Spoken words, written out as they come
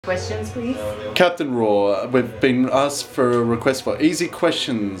Questions, please. Captain Raw, we've been asked for a request for easy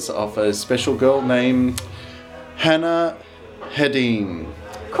questions of a special girl named Hannah Hedin.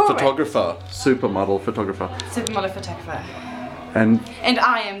 Correct. Photographer, supermodel photographer. Supermodel photographer. And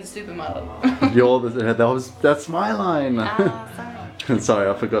I am the supermodel. you're that's my line. Sorry. Sorry,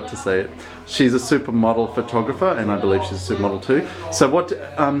 I forgot to say it. She's a supermodel photographer, and I believe she's a supermodel too.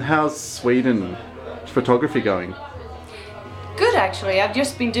 So how's Sweden photography going? Good, actually. I've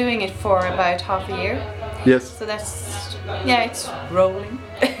just been doing it for about half a year. Yes. So it's rolling.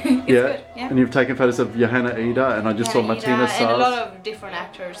 It's Yeah. good, yeah. And you've taken photos of Hannah Hedin, and I just saw Martina Sars. And a lot of different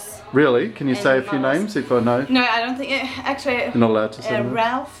actors. Really? Can you say a few names if I know? No, I don't think. Actually, you're not allowed to say them.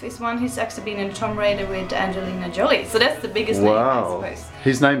 Ralph is one. He's actually been in Tomb Raider with Angelina Jolie. So that's the biggest name, I suppose.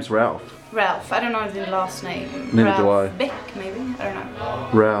 His name's Ralph. Ralph. I don't know the last name. Neither do I. Beck, maybe. I don't know.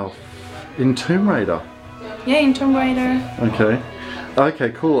 Ralph. In Tomb Raider. Yeah, in Tomb Raider. Okay.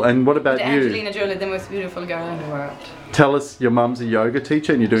 Okay, cool. And what about you? Angelina Jolie, the most beautiful girl in the world. Tell us, your mum's a yoga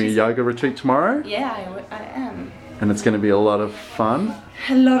teacher and you're doing a yoga retreat tomorrow? Yeah, I am. And it's going to be a lot of fun?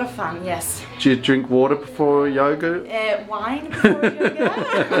 A lot of fun, yes. Do you drink water before yoga? Wine before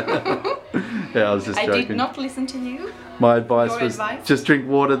yoga. Yeah, I was just joking. I did not listen to you. My advice was just drink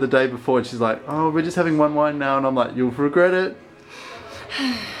water the day before, and she's like, oh, we're just having one wine now, and I'm like, you'll regret it.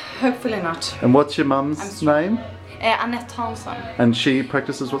 Hopefully not. And what's your mum's name? Annette Hansson. And she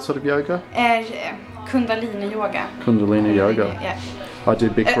practices what sort of yoga? Kundalini yoga. Kundalini yoga. Yeah. I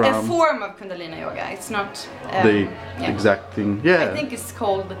do Bikram. A form of Kundalini yoga. It's not the exact thing. Yeah. I think it's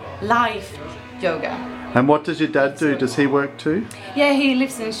called life yoga. And what does your dad do? Does he work too? Yeah, he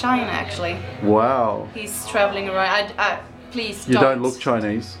lives in China actually. Wow. He's traveling around. Please You don't look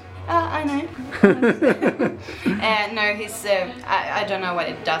Chinese. I know. No, he's. I don't know what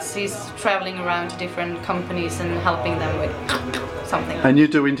it does. He's traveling around to different companies and helping them with something. And you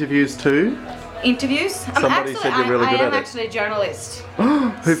do interviews too? Interviews? Somebody said you're really good at it. I am actually a journalist.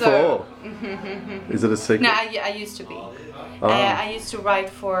 Who for? Is it a secret? No, I used to be. I used to write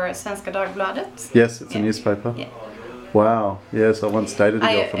for Svenska Dagbladet. Yes, it's a newspaper. Yeah. Wow. Yes, I once dated a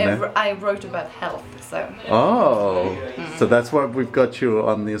girl from there. I wrote about health, so. Oh, so that's why we've got you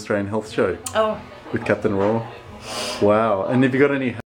on the Australian Health Show. Oh. With Captain Raw. Wow. And have you got any